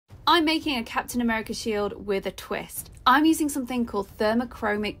I'm making a Captain America shield with a twist. I'm using something called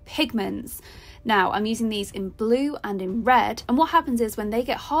thermochromic pigments. Now, I'm using these in blue and in red, and what happens is when they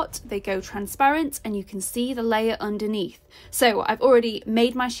get hot, they go transparent and you can see the layer underneath. So I've already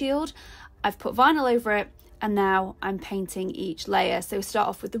made my shield, I've put vinyl over it, and now I'm painting each layer. So we start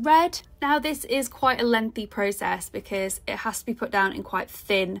off with the red. Now this is quite a lengthy process because it has to be put down in quite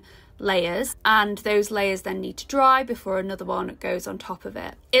thin layers, and those layers then need to dry before another one goes on top of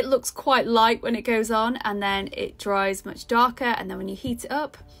it. It looks quite light when it goes on, and then it dries much darker, and then when you heat it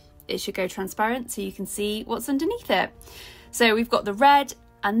up, it should go transparent so you can see what's underneath it. So we've got the red,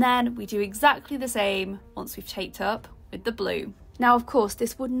 and then we do exactly the same once we've taped up with the blue. Now, of course,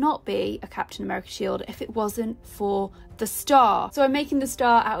 this would not be a Captain America shield if it wasn't for the star. So I'm making the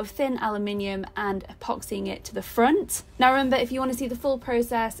star out of thin aluminium and epoxying it to the front. Now remember, if you want to see the full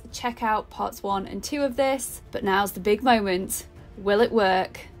process, check out parts 1 and 2 of this. But now's the big moment. Will it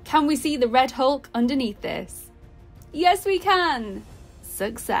work? Can we see the Red Hulk underneath this? Yes, we can!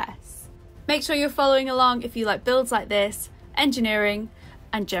 Success! Make sure you're following along if you like builds like this, engineering,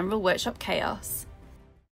 and general workshop chaos.